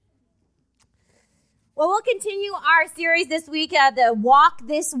Well, we'll continue our series this week, the Walk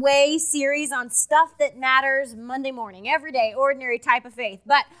This Way series on stuff that matters Monday morning, everyday, ordinary type of faith.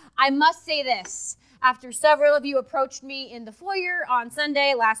 But I must say this, after several of you approached me in the foyer on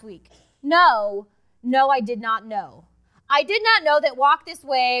Sunday last week. No, I did not know. I did not know that Walk This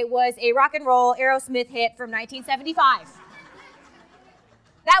Way was a rock and roll Aerosmith hit from 1975.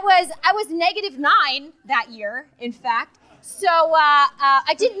 I was -9 that year, in fact. So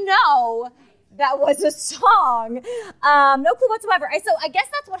I didn't know that was a song. No clue whatsoever. So I guess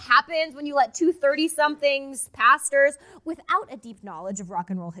that's what happens when you let two 30-somethings pastors without a deep knowledge of rock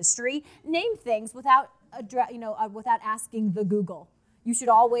and roll history name things without asking the Google. You should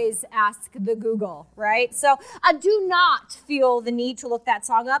always ask the Google, right? So I do not feel the need to look that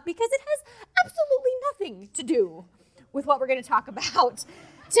song up because it has absolutely nothing to do with what we're going to talk about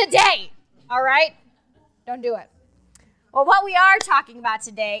today, all right? Don't do it. Well, what we are talking about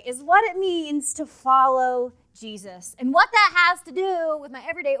today is what it means to follow Jesus and what that has to do with my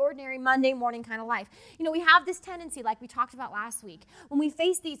everyday, ordinary, Monday morning kind of life. You know, we have this tendency, like we talked about last week, when we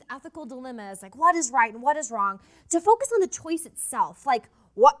face these ethical dilemmas, like what is right and what is wrong, to focus on the choice itself, like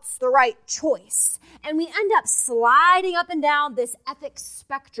what's the right choice? And we end up sliding up and down this ethics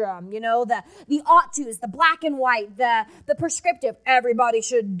spectrum, you know, the ought to's, the black and white, the prescriptive, everybody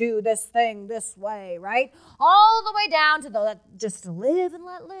should do this thing this way, right? All the way down to the just live and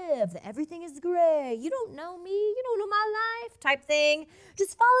let live, the everything is gray, you don't know me, you don't know my life type thing.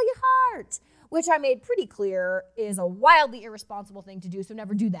 Just follow your heart, which I made pretty clear is a wildly irresponsible thing to do, so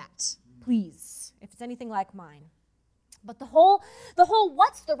never do that, please, if it's anything like mine. But the whole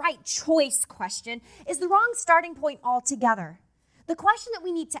what's the right choice question is the wrong starting point altogether. The question that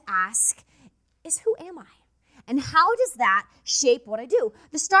we need to ask is, who am I? And how does that shape what I do?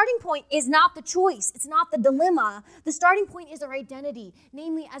 The starting point is not the choice. It's not the dilemma. The starting point is our identity,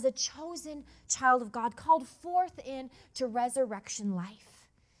 namely as a chosen child of God called forth into resurrection life.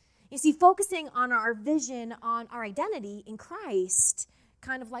 You see, focusing on our vision, on our identity in Christ,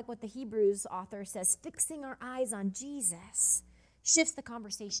 kind of like what the Hebrews author says, fixing our eyes on Jesus shifts the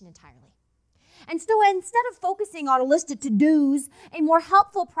conversation entirely. And so instead of focusing on a list of to-dos, a more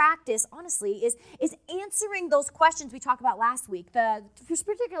helpful practice, honestly, is answering those questions we talked about last week,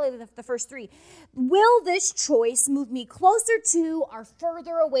 particularly the first three. Will this choice move me closer to or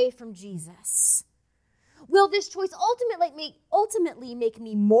further away from Jesus? Will this choice ultimately make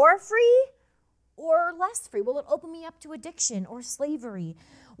me more free or less free? Will it open me up to addiction or slavery?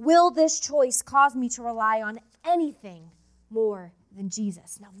 Will this choice cause me to rely on anything more than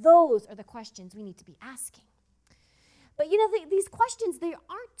Jesus? Now, those are the questions we need to be asking. But you know, these questions, they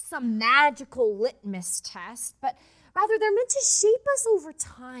aren't some magical litmus test, but rather they're meant to shape us over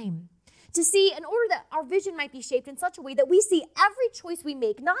time. To see, in order that our vision might be shaped in such a way that we see every choice we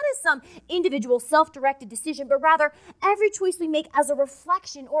make, not as some individual self-directed decision, but rather every choice we make as a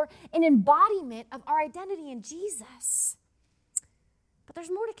reflection or an embodiment of our identity in Jesus. But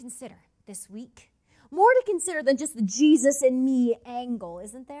there's more to consider this week. More to consider than just the Jesus and me angle,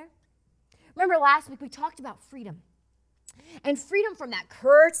 isn't there? Remember last week we talked about freedom. And freedom from that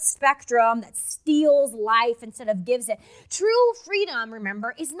cursed spectrum that steals life instead of gives it. True freedom,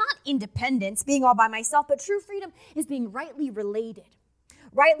 remember, is not independence, being all by myself, but true freedom is being rightly related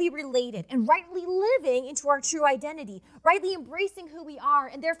and rightly living into our true identity, rightly embracing who we are,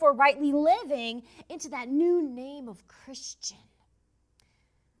 and therefore rightly living into that new name of Christian.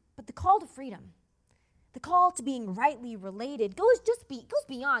 But the call to freedom, the call to being rightly related goes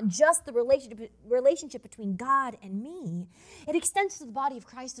beyond just the relationship between God and me. It extends to the body of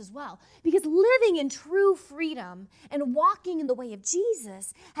Christ as well. Because living in true freedom and walking in the way of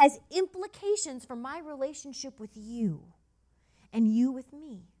Jesus has implications for my relationship with you and you with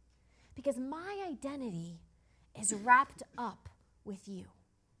me. Because my identity is wrapped up with you.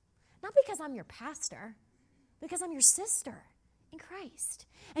 Not because I'm your pastor, because I'm your sister in Christ.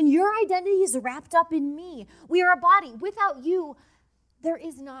 And your identity is wrapped up in me. We are a body. Without you, there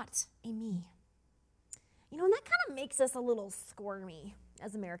is not a me. You know, and that kind of makes us a little squirmy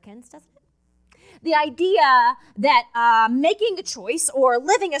as Americans, doesn't it? The idea that making a choice or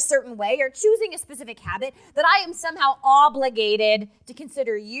living a certain way or choosing a specific habit, that I am somehow obligated to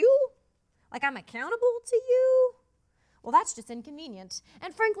consider you, like I'm accountable to you, well, that's just inconvenient.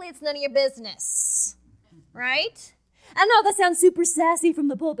 And frankly, it's none of your business, right? I know that sounds super sassy from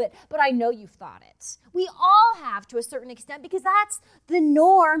the pulpit, but I know you've thought it. We all have to a certain extent because that's the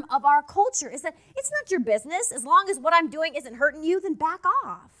norm of our culture, is that it's not your business. As long as what I'm doing isn't hurting you, then back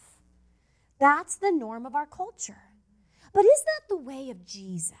off. That's the norm of our culture. But is that the way of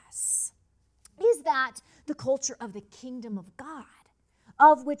Jesus? Is that the culture of the kingdom of God,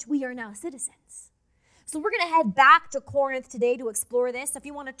 of which we are now citizens? So we're going to head back to Corinth today to explore this. If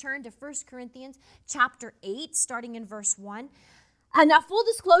you want to turn to 1 Corinthians chapter 8, starting in verse 1. Now, full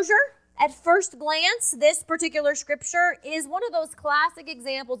disclosure, at first glance, this particular scripture is one of those classic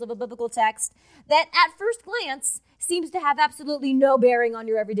examples of a biblical text that at first glance seems to have absolutely no bearing on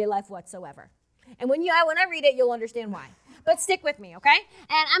your everyday life whatsoever. And when I read it, you'll understand why. But stick with me, okay?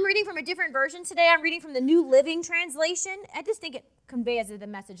 And I'm reading from a different version today. I'm reading from the New Living Translation. I just think it conveys the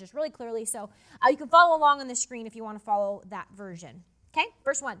message just really clearly. So you can follow along on the screen if you want to follow that version. Okay,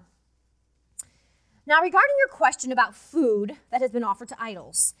 verse 1. Now, regarding your question about food that has been offered to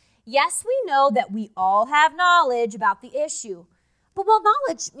idols, yes, we know that we all have knowledge about the issue. But while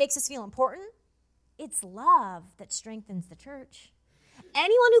knowledge makes us feel important, it's love that strengthens the church.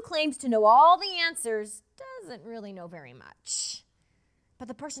 Anyone who claims to know all the answers doesn't really know very much. But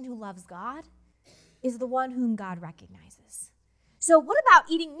the person who loves God is the one whom God recognizes. So what about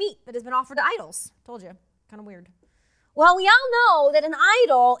eating meat that has been offered to idols? Told you, kind of weird. Well, we all know that an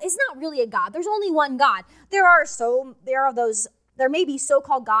idol is not really a god. There's only one God. There may be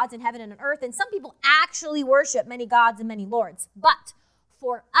so-called gods in heaven and on earth, and some people actually worship many gods and many lords. But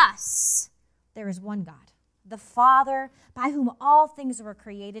for us, there is one God, the Father, by whom all things were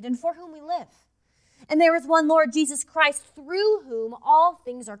created and for whom we live. And there is one Lord Jesus Christ, through whom all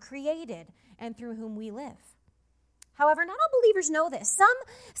things are created and through whom we live. However, not all believers know this. Some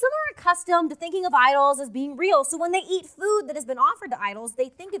are accustomed to thinking of idols as being real. So when they eat food that has been offered to idols, they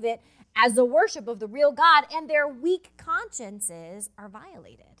think of it as the worship of the real God, and their weak consciences are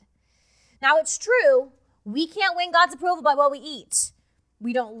violated. Now, it's true, we can't win God's approval by what we eat.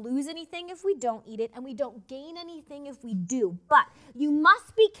 We don't lose anything if we don't eat it, and we don't gain anything if we do. But you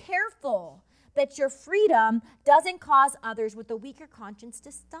must be careful that your freedom doesn't cause others with a weaker conscience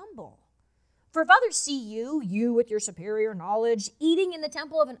to stumble. For if others see you with your superior knowledge, eating in the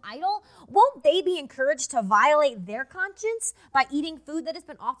temple of an idol, won't they be encouraged to violate their conscience by eating food that has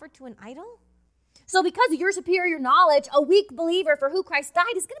been offered to an idol? So because of your superior knowledge, a weak believer for who Christ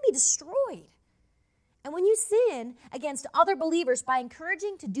died is going to be destroyed. And when you sin against other believers by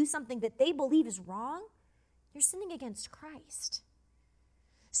encouraging to do something that they believe is wrong, you're sinning against Christ.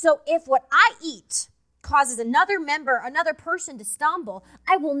 So if what I eat causes another person to stumble,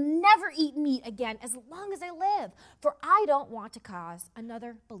 I will never eat meat again as long as I live, for I don't want to cause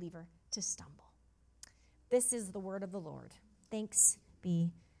another believer to stumble. This is the word of the Lord. Thanks be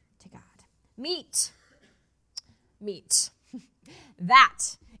to God. Meat.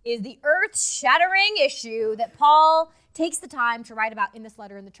 That is the earth-shattering issue that Paul takes the time to write about in this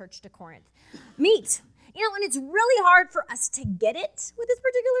letter in the church to Corinth. Meat. And it's really hard for us to get it with this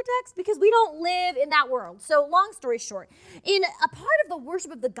particular text because we don't live in that world. So long story short, in a part of the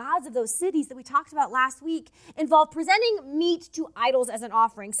worship of the gods of those cities that we talked about last week involved presenting meat to idols as an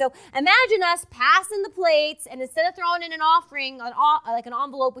offering. So imagine us passing the plates, and instead of throwing in an offering, like an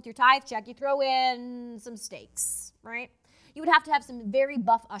envelope with your tithe check, you throw in some steaks, right? You would have to have some very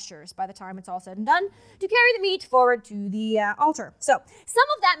buff ushers by the time it's all said and done to carry the meat forward to the altar. So some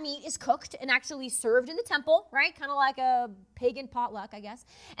of that meat is cooked and actually served in the temple, right? Kind of like a pagan potluck, I guess.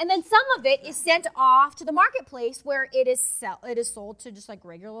 And then some of it is sent off to the marketplace where it is sold to just like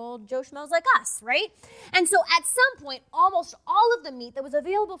regular old Joe Schmoes like us, right? And so at some point, almost all of the meat that was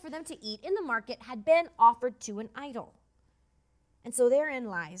available for them to eat in the market had been offered to an idol. And so therein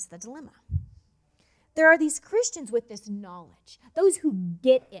lies the dilemma. There are these Christians with this knowledge, those who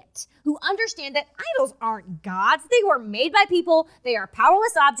get it, who understand that idols aren't gods. They were made by people. They are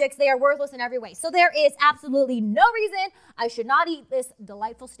powerless objects. They are worthless in every way. So there is absolutely no reason I should not eat this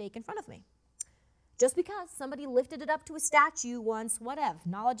delightful steak in front of me. Just because somebody lifted it up to a statue once, whatever.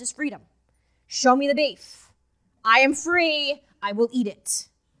 Knowledge is freedom. Show me the beef. I am free. I will eat it.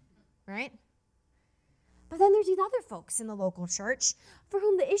 Right? But then there's these other folks in the local church for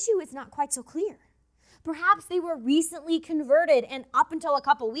whom the issue is not quite so clear. Perhaps they were recently converted, and up until a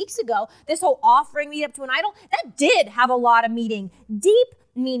couple weeks ago, this whole offering meat up to an idol, that did have a lot of meaning, deep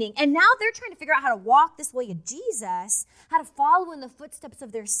meaning. And now they're trying to figure out how to walk this way of Jesus, how to follow in the footsteps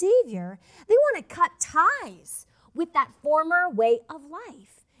of their Savior. They want to cut ties with that former way of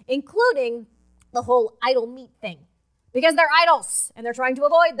life, including the whole idol meat thing, because they're idols, and they're trying to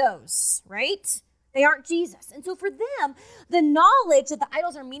avoid those, right? They aren't Jesus. And so for them, the knowledge that the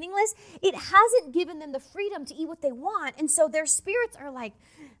idols are meaningless, it hasn't given them the freedom to eat what they want. And so their spirits are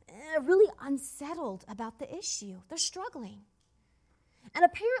really unsettled about the issue. They're struggling. And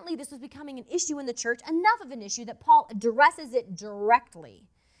apparently this was becoming an issue in the church, enough of an issue that Paul addresses it directly.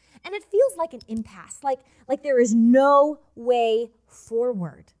 And it feels like an impasse, like there is no way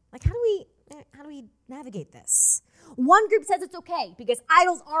forward. Like how do how do we navigate this? One group says it's okay because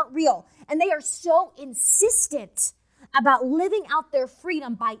idols aren't real, and they are so insistent about living out their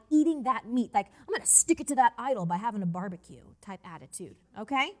freedom by eating that meat. Like, I'm going to stick it to that idol by having a barbecue type attitude,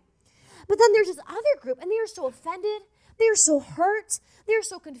 okay? But then there's this other group, and they are so offended, they are so hurt, they are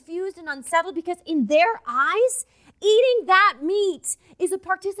so confused and unsettled because in their eyes, eating that meat is a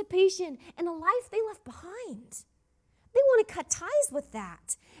participation in a life they left behind. They want to cut ties with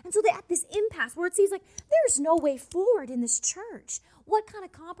that. And so they're at this impasse where it seems like there's no way forward in this church. What kind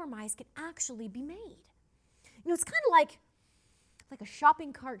of compromise can actually be made? You know, it's kind of like a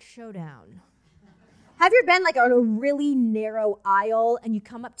shopping cart showdown. Have you ever been like on a really narrow aisle and you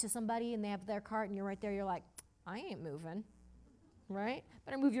come up to somebody and they have their cart and you're right there, you're like, I ain't moving, right?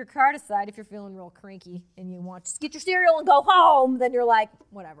 Better move your cart aside if you're feeling real cranky and you want to just get your cereal and go home, then you're like,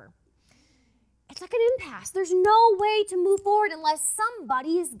 whatever. It's like an impasse. There's no way to move forward unless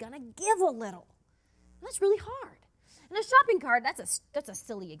somebody is going to give a little. And that's really hard. And a shopping cart, that's a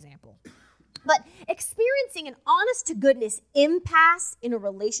silly example. But experiencing an honest-to-goodness impasse in a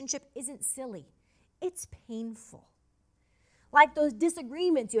relationship isn't silly. It's painful. Like those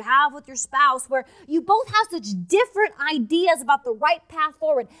disagreements you have with your spouse where you both have such different ideas about the right path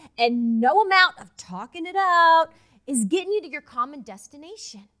forward, and no amount of talking it out is getting you to your common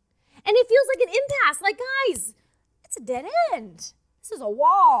destination. And it feels like an impasse. Like, guys, it's a dead end. This is a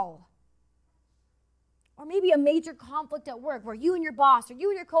wall. Or maybe a major conflict at work where you and your boss or you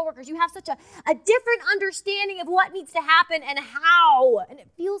and your coworkers, you have such a different understanding of what needs to happen and how. And it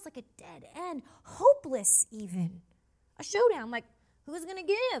feels like a dead end. Hopeless even. A showdown. Like, who's going to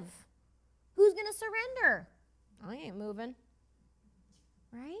give? Who's going to surrender? I ain't moving.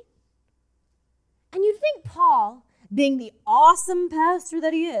 Right? And you'd think Paul, being the awesome pastor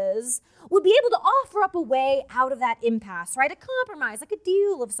that he is, would be able to offer up a way out of that impasse, right? A compromise, like a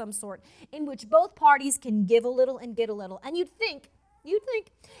deal of some sort, in which both parties can give a little and get a little. And you'd think,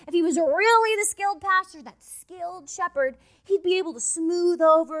 if he was really the skilled pastor, that skilled shepherd, he'd be able to smooth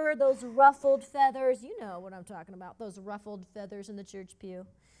over those ruffled feathers. You know what I'm talking about, those ruffled feathers in the church pew.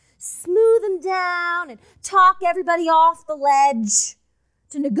 Smooth them down and talk everybody off the ledge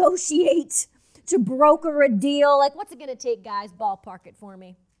to negotiate, to broker a deal. Like, what's it going to take, guys? Ballpark it for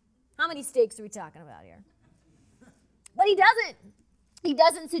me. How many steaks are we talking about here? But he doesn't. He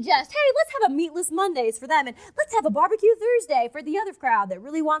doesn't suggest, hey, let's have a meatless Mondays for them, and let's have a barbecue Thursday for the other crowd that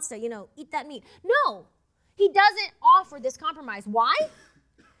really wants to, eat that meat. No, he doesn't offer this compromise. Why?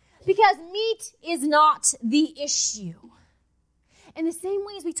 Because meat is not the issue. In the same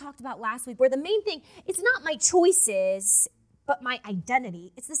way as we talked about last week, where the main thing, it's not my choices, but my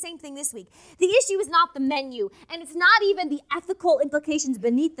identity. It's the same thing this week. The issue is not the menu, and it's not even the ethical implications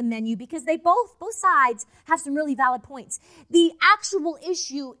beneath the menu, because they both sides have some really valid points. The actual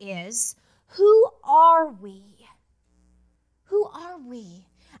issue is, who are we? Who are we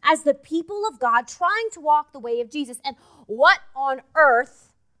as the people of God trying to walk the way of Jesus? And what on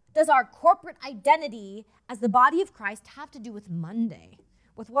earth does our corporate identity as the body of Christ have to do with Monday,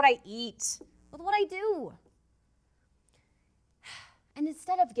 with what I eat, with what I do? And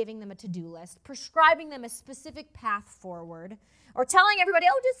instead of giving them a to-do list, prescribing them a specific path forward, or telling everybody,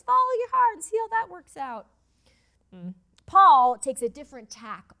 just follow your heart and see how that works out, Paul takes a different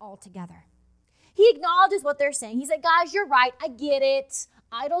tack altogether. He acknowledges what they're saying. He said, guys, you're right. I get it.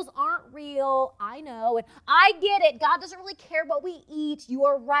 Idols aren't real. I know. And I get it. God doesn't really care what we eat. You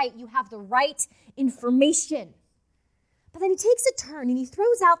are right. You have the right information. But then he takes a turn and he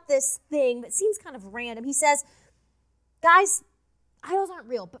throws out this thing that seems kind of random. He says, guys, idols aren't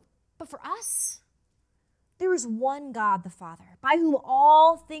real, but for us, there is one God, the Father, by whom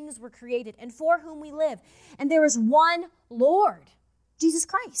all things were created and for whom we live. And there is one Lord, Jesus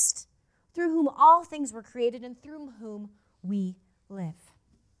Christ, through whom all things were created and through whom we live.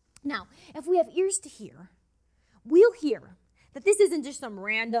 Now, if we have ears to hear, we'll hear that this isn't just some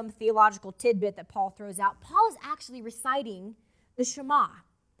random theological tidbit that Paul throws out. Paul is actually reciting the Shema,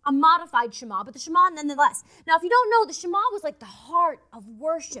 a modified Shema, but the Shema nonetheless. Now, if you don't know, the Shema was like the heart of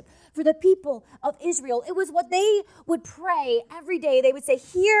worship for the people of Israel. It was what they would pray every day. They would say,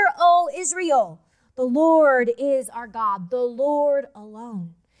 "Hear, O Israel, the Lord is our God, the Lord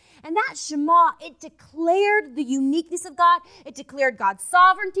alone." And that Shema, it declared the uniqueness of God. It declared God's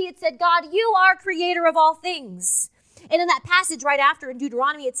sovereignty. It said, God, you are creator of all things. And in that passage right after in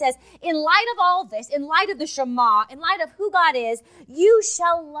Deuteronomy, it says, in light of all this, in light of the Shema, in light of who God is, you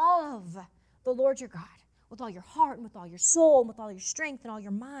shall love the Lord your God with all your heart and with all your soul and with all your strength and all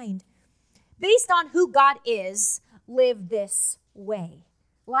your mind. Based on who God is, live this way.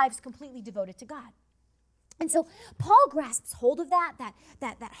 Lives completely devoted to God. And so Paul grasps hold of that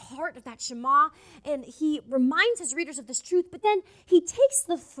heart of that Shema, and he reminds his readers of this truth, but then he takes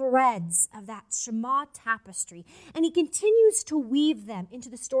the threads of that Shema tapestry, and he continues to weave them into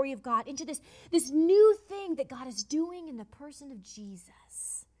the story of God, into this new thing that God is doing in the person of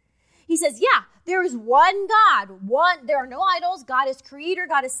Jesus. He says, yeah, there is one God, there are no idols, God is creator,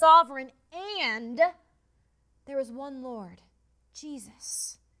 God is sovereign, and there is one Lord,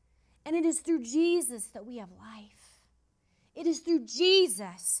 Jesus. And it is through Jesus that we have life. It is through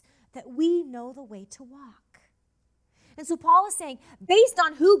Jesus that we know the way to walk. And so Paul is saying, based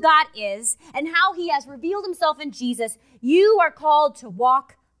on who God is and how he has revealed himself in Jesus, you are called to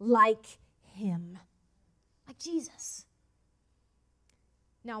walk like him, like Jesus.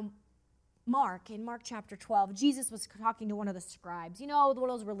 Now, in Mark chapter 12, Jesus was talking to one of the scribes, one of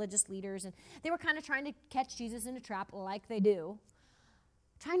those religious leaders, and they were kind of trying to catch Jesus in a trap like they do,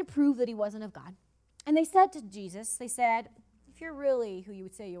 trying to prove that he wasn't of God. And they said to Jesus, if you're really who you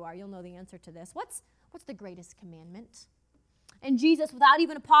would say you are, you'll know the answer to this. What's the greatest commandment? And Jesus, without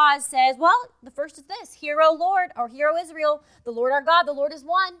even a pause, says, well, the first is this: Hear, O Lord, or hear, O Israel, the Lord our God, the Lord is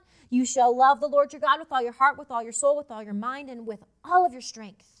one. You shall love the Lord your God with all your heart, with all your soul, with all your mind, and with all of your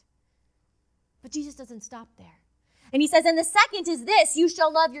strength. But Jesus doesn't stop there. And he says, and the second is this: you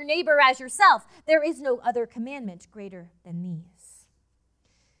shall love your neighbor as yourself. There is no other commandment greater than these.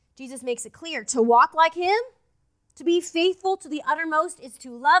 Jesus makes it clear, to walk like him, to be faithful to the uttermost, is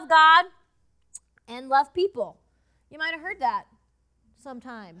to love God and love people. You might have heard that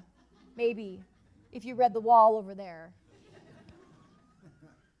sometime, maybe, if you read the wall over there.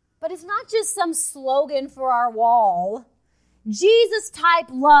 But it's not just some slogan for our wall. Jesus-type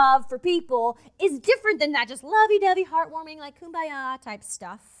love for people is different than that just lovey-dovey, heartwarming, like kumbaya type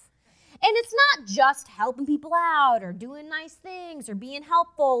stuff. And it's not just helping people out or doing nice things or being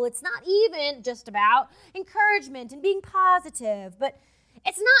helpful. It's not even just about encouragement and being positive. But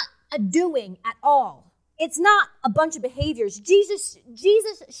it's not a doing at all. It's not a bunch of behaviors.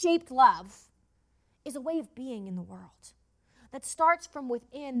 Jesus-shaped love is a way of being in the world that starts from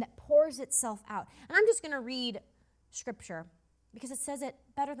within, that pours itself out. And I'm just going to read Scripture because it says it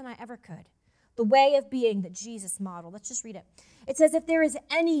better than I ever could. The way of being that Jesus modeled. Let's just read it. It says, if there is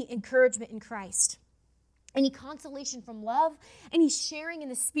any encouragement in Christ, any consolation from love, any sharing in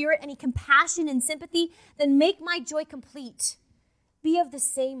the Spirit, any compassion and sympathy, then make my joy complete. Be of the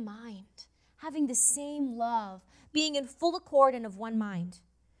same mind, having the same love, being in full accord and of one mind.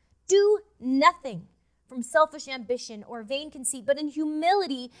 Do nothing from selfish ambition or vain conceit, but in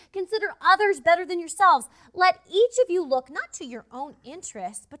humility consider others better than yourselves. Let each of you look not to your own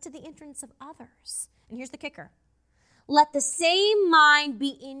interests, but to the interests of others. And here's the kicker. Let the same mind be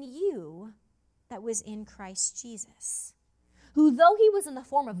in you that was in Christ Jesus, who, though he was in the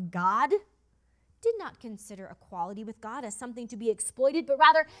form of God, did not consider equality with God as something to be exploited, but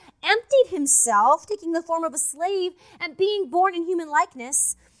rather emptied himself, taking the form of a slave, and being born in human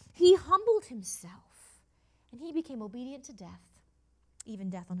likeness, he humbled himself. And he became obedient to death, even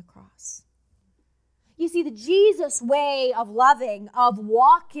death on a cross. You see, the Jesus way of loving, of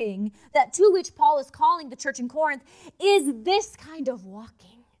walking, that to which Paul is calling the church in Corinth, is this kind of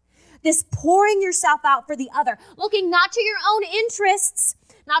walking. This pouring yourself out for the other, looking not to your own interests,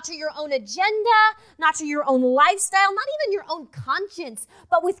 not to your own agenda, not to your own lifestyle, not even your own conscience,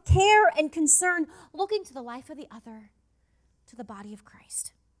 but with care and concern, looking to the life of the other, to the body of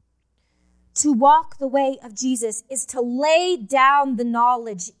Christ. To walk the way of Jesus is to lay down the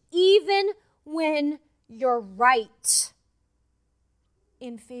knowledge, even when you're right,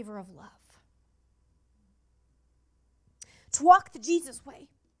 in favor of love. To walk the Jesus way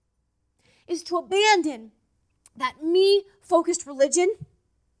is to abandon that me-focused religion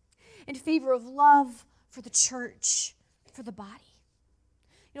in favor of love for the church, for the body.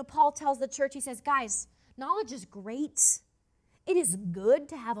 Paul tells the church, he says, guys, knowledge is great. It is good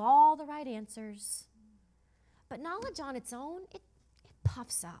to have all the right answers. But knowledge on its own, it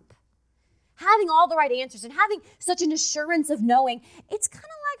puffs up. Having all the right answers and having such an assurance of knowing, it's kind of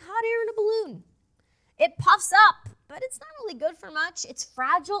like hot air in a balloon. It puffs up, but it's not really good for much. It's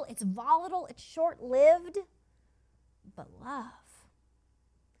fragile, it's volatile, it's short-lived. But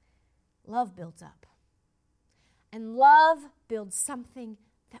love builds up. And love builds something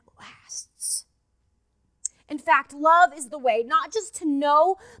that lasts. In fact, love is the way, not just to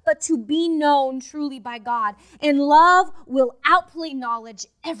know, but to be known truly by God. And love will outplay knowledge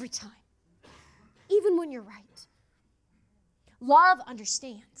every time, even when you're right. Love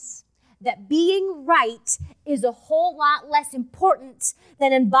understands that being right is a whole lot less important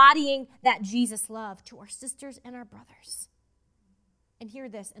than embodying that Jesus love to our sisters and our brothers. And hear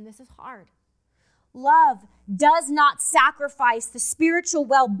this, and this is hard. Love does not sacrifice the spiritual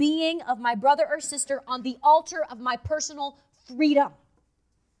well-being of my brother or sister on the altar of my personal freedom.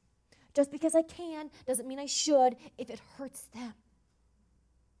 Just because I can doesn't mean I should if it hurts them.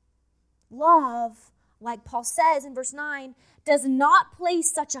 Love, like Paul says in verse 9, does not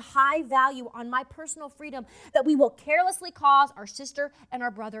place such a high value on my personal freedom that we will carelessly cause our sister and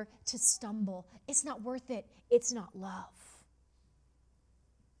our brother to stumble. It's not worth it. It's not love.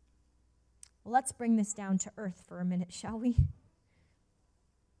 Let's bring this down to earth for a minute, shall we?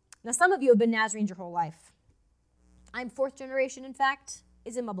 Now, some of you have been Nazarenes your whole life. I'm fourth generation, in fact,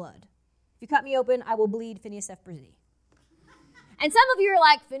 is in my blood. If you cut me open, I will bleed Phineas F. Brzee. And some of you are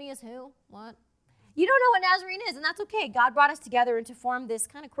like, Phineas who? What? You don't know what Nazarene is, and that's okay. God brought us together to form this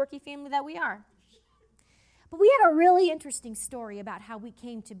kind of quirky family that we are. But we have a really interesting story about how we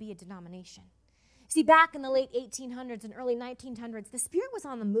came to be a denomination. See, back in the late 1800s and early 1900s, the Spirit was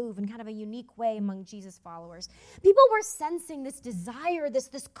on the move in kind of a unique way among Jesus followers. People were sensing this desire,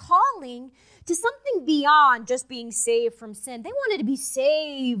 this calling to something beyond just being saved from sin. They wanted to be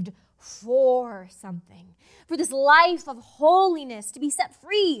saved for something, for this life of holiness, to be set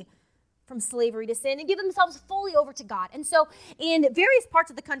free from slavery to sin and give themselves fully over to God. And so in various parts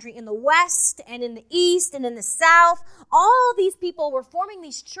of the country, in the West and in the East and in the South, all these people were forming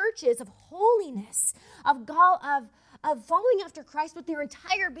these churches of holiness, of following after Christ with their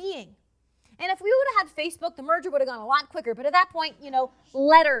entire being. And if we would have had Facebook, the merger would have gone a lot quicker. But at that point,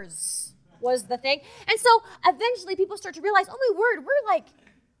 letters was the thing. And so eventually people start to realize, oh my word, we're like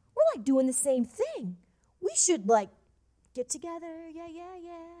doing the same thing. We should get together, yeah.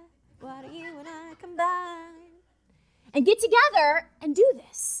 Why do you and I combine? And get together and do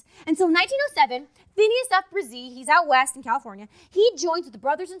this. And so in 1907, Phineas F. Brzee, he's out west in California, he joins with the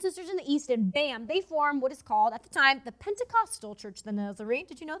brothers and sisters in the East, and bam, they form what is called, at the time, the Pentecostal Church of the Nazarene.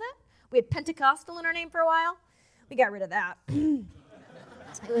 Did you know that? We had Pentecostal in our name for a while. We got rid of that. It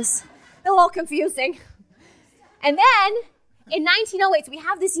was a little confusing. And then in 1908, so we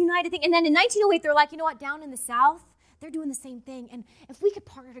have this united thing, and then in 1908, they're like, you know what, down in the South, they're doing the same thing. And if we could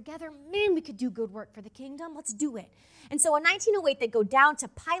partner together, man, we could do good work for the kingdom. Let's do it. And so in 1908, they go down to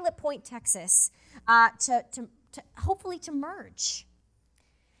Pilot Point, Texas, to hopefully to merge.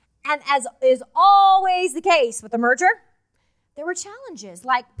 And as is always the case with a merger, there were challenges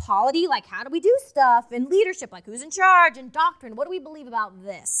like polity, like how do we do stuff, and leadership, like who's in charge, and doctrine, what do we believe about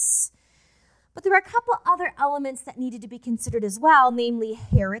this? But there were a couple other elements that needed to be considered as well, namely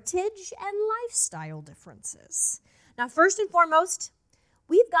heritage and lifestyle differences. Now, first and foremost,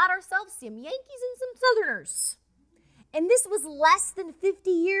 we've got ourselves some Yankees and some Southerners. And this was less than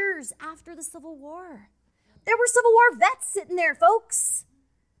 50 years after the Civil War. There were Civil War vets sitting there, folks.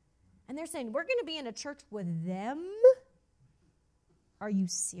 And they're saying, we're going to be in a church with them? Are you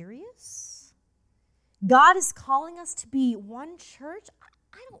serious? God is calling us to be one church?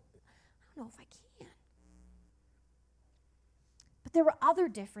 I don't know if I can. But there were other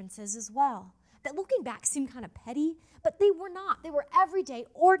differences as well that looking back seem kind of petty, but they were not. They were everyday,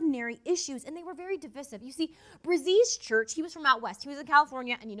 ordinary issues, and they were very divisive. You see, Brzee's church, he was from out west. He was in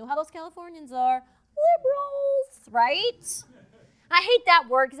California, and you know how those Californians are. Liberals, right? And I hate that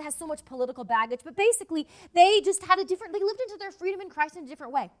word because it has so much political baggage, but basically, they just had they lived into their freedom in Christ in a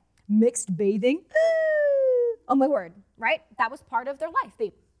different way. Mixed bathing. Oh, my word, right? That was part of their life.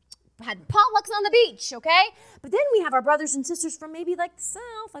 They had potlucks on the beach, okay? But then we have our brothers and sisters from maybe the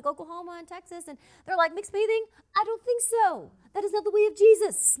South, like Oklahoma and Texas, and they're like, mixed bathing? I don't think so. That is not the way of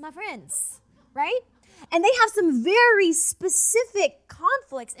Jesus, my friends, right? And they have some very specific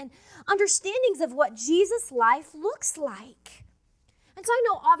conflicts and understandings of what Jesus' life looks like. And so I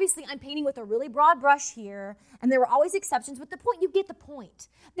know, obviously, I'm painting with a really broad brush here, and there were always exceptions, but you get the point.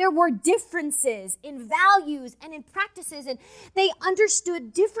 There were differences in values and in practices, and they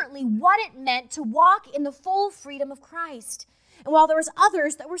understood differently what it meant to walk in the full freedom of Christ. And while there was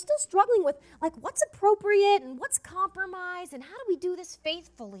others that were still struggling with, what's appropriate and what's compromise, and how do we do this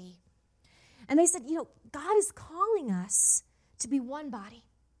faithfully? And they said, God is calling us to be one body,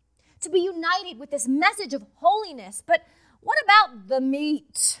 to be united with this message of holiness, but what about the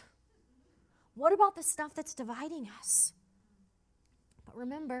meat? What about the stuff that's dividing us? But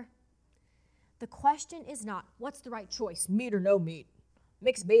remember, the question is not, what's the right choice, meat or no meat,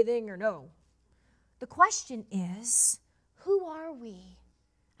 mixed bathing or no? The question is, who are we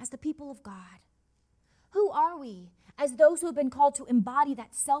as the people of God? Who are we as those who have been called to embody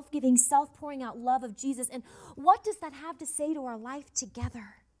that self-giving, self-pouring out love of Jesus? And what does that have to say to our life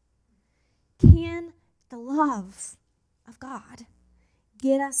together? Can the love of God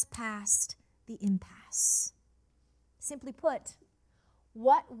get us past the impasse? Simply put,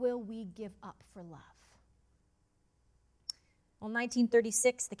 What will we give up for love? Well, in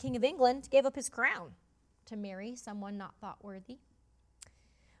 1936, the King of England gave up his crown to marry someone not thought worthy.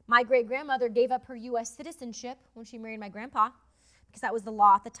 My great-grandmother gave up her U.S. citizenship when she married my grandpa because that was the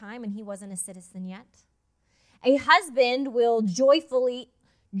law at the time and he wasn't a citizen yet. A husband will joyfully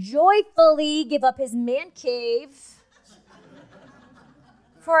give up his man cave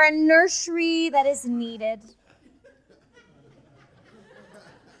for a nursery that is needed.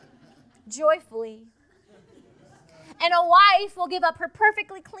 Joyfully. And a wife will give up her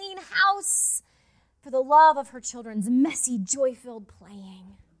perfectly clean house for the love of her children's messy, joy-filled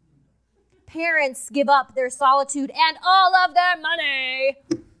playing. Parents give up their solitude and all of their money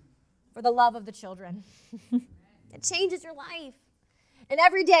for the love of the children. It changes your life. And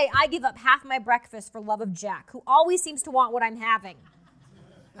every day I give up half my breakfast for love of Jack, who always seems to want what I'm having.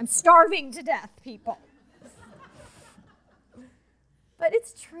 I'm starving to death, people. But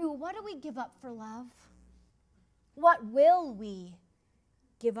it's true. What do we give up for love? What will we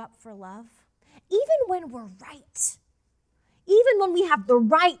give up for love? Even when we're right, even when we have the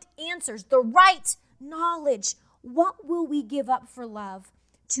right answers, the right knowledge, what will we give up for love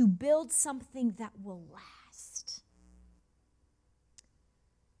to build something that will last?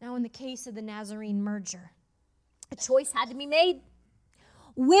 Now, in the case of the Nazarene merger, a choice had to be made.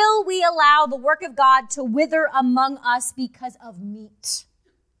 Will we allow the work of God to wither among us because of meat?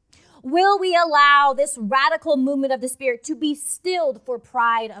 Will we allow this radical movement of the Spirit to be stilled for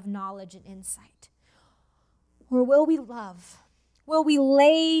pride of knowledge and insight? Or will we love? Will we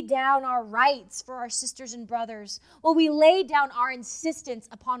lay down our rights for our sisters and brothers? Will we lay down our insistence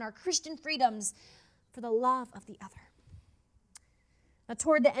upon our Christian freedoms for the love of the other? Now,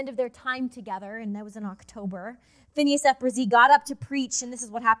 toward the end of their time together, and that was in October, Phineas F. Bresee got up to preach, and this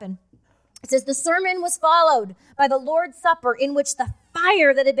is what happened. It says, the sermon was followed by the Lord's Supper, in which the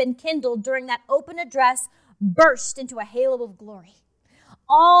fire that had been kindled during that open address burst into a halo of glory.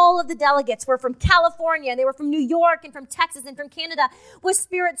 All of the delegates were from California, and they were from New York, and from Texas, and from Canada, with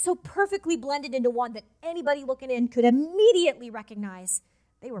spirits so perfectly blended into one that anybody looking in could immediately recognize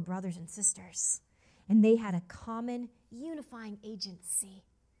they were brothers and sisters, and they had a common unifying agency.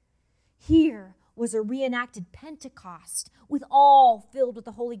 Here was a reenacted Pentecost with all filled with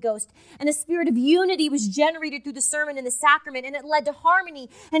the Holy Ghost. And a spirit of unity was generated through the sermon and the sacrament, and it led to harmony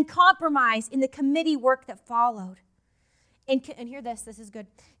and compromise in the committee work that followed. And hear this is good.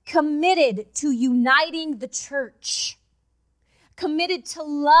 Committed to uniting the church. Committed to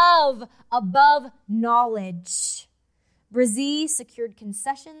love above knowledge. Bresee secured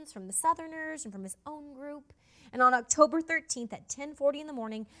concessions from the Southerners and from his own group. And on October 13th at 10:40 in the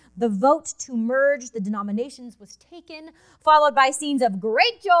morning, the vote to merge the denominations was taken, followed by scenes of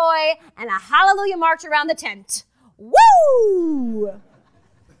great joy and a hallelujah march around the tent. Woo!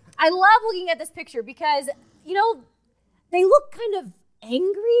 I love looking at this picture because, they look kind of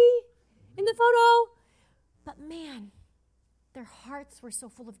angry in the photo, but man, their hearts were so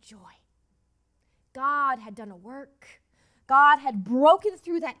full of joy. God had done a work. God had broken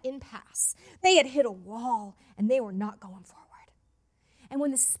through that impasse. They had hit a wall, and they were not going forward. And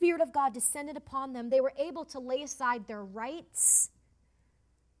when the Spirit of God descended upon them, they were able to lay aside their rights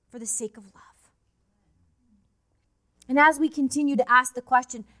for the sake of love. And as we continue to ask the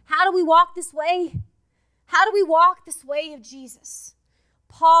question, how do we walk this way? How do we walk this way of Jesus?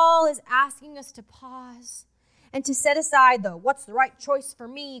 Paul is asking us to pause and to set aside the what's the right choice for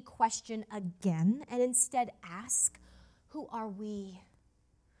me question again, and instead ask, who are we?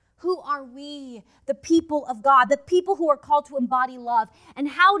 Who are we, the people of God, the people who are called to embody love? And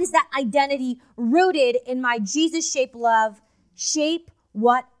how does that identity rooted in my Jesus-shaped love shape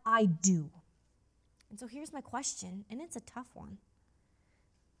what I do? And so here's my question, and it's a tough one.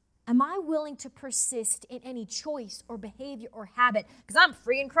 Am I willing to persist in any choice or behavior or habit? Because I'm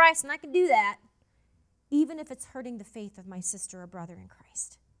free in Christ and I can do that, even if it's hurting the faith of my sister or brother in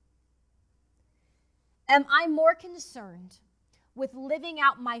Christ. Am I more concerned with living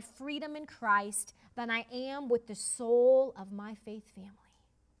out my freedom in Christ than I am with the soul of my faith family?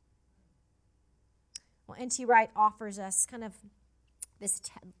 Well, N.T. Wright offers us kind of this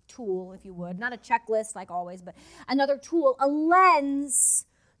tool, if you would, not a checklist like always, but another tool, a lens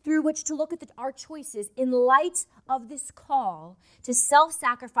through which to look at our choices in light of this call to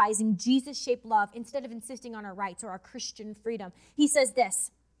self-sacrificing, Jesus-shaped love instead of insisting on our rights or our Christian freedom. He says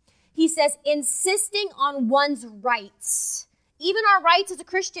this. He says, insisting on one's rights, even our rights as a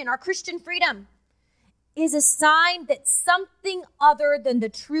Christian, our Christian freedom, is a sign that something other than the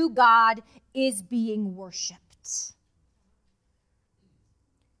true God is being worshipped.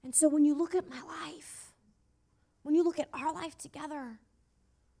 And so when you look at my life, when you look at our life together,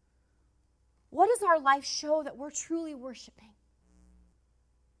 What does our life show that we're truly worshiping?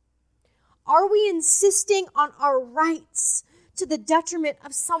 Are we insisting on our rights to the detriment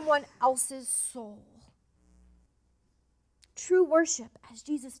of someone else's soul? True worship, as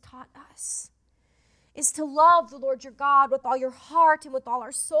Jesus taught us, is to love the Lord your God with all your heart and with all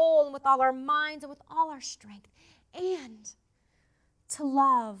our soul and with all our minds and with all our strength, and to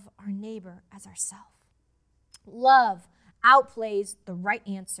love our neighbor as ourselves. Love outplays the right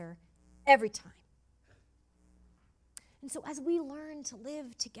answer every time. And so as we learn to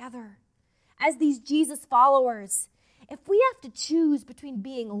live together as these Jesus followers, if we have to choose between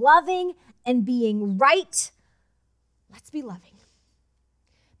being loving and being right, let's be loving.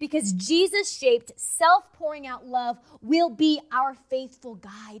 Because Jesus-shaped, self-pouring out love will be our faithful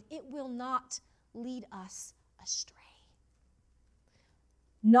guide. It will not lead us astray.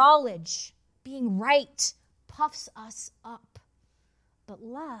 Knowledge, being right, puffs us up. But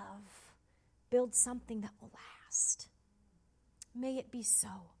love builds something that will last. May it be so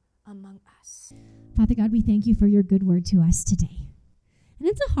among us. Father God, we thank you for your good word to us today. And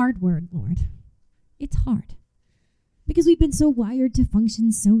it's a hard word, Lord. It's hard because we've been so wired to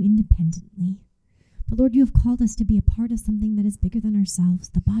function so independently. But Lord, you have called us to be a part of something that is bigger than ourselves,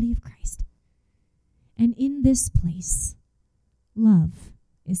 the body of Christ. And in this place, love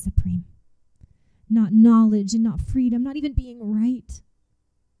is supreme. Not knowledge and not freedom, not even being right.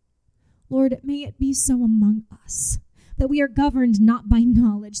 Lord, may it be so among us that we are governed not by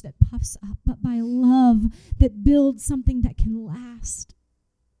knowledge that puffs up, but by love that builds something that can last.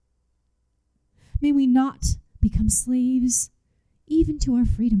 May we not become slaves even to our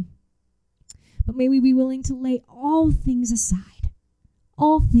freedom, but may we be willing to lay all things aside,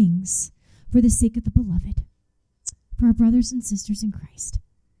 all things for the sake of the beloved, for our brothers and sisters in Christ.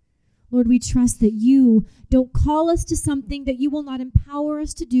 Lord, we trust that you don't call us to something that you will not empower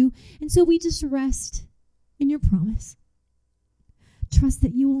us to do, and so we just rest in your promise. Trust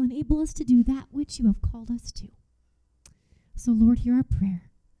that you will enable us to do that which you have called us to. So, Lord, hear our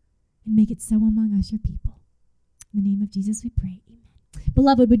prayer and make it so among us, your people. In the name of Jesus we pray, amen.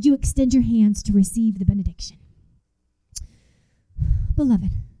 Beloved, would you extend your hands to receive the benediction?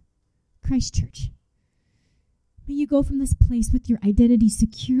 Beloved, Christ Church, may you go from this place with your identity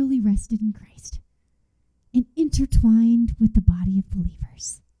securely rested in Christ and intertwined with the body of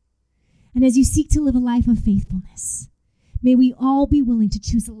believers. And as you seek to live a life of faithfulness, may we all be willing to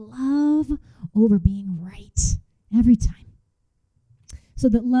choose love over being right every time, so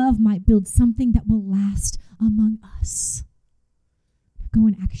that love might build something that will last among us. Go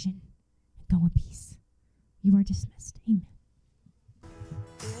in action and go in peace. You are dismissed. Amen.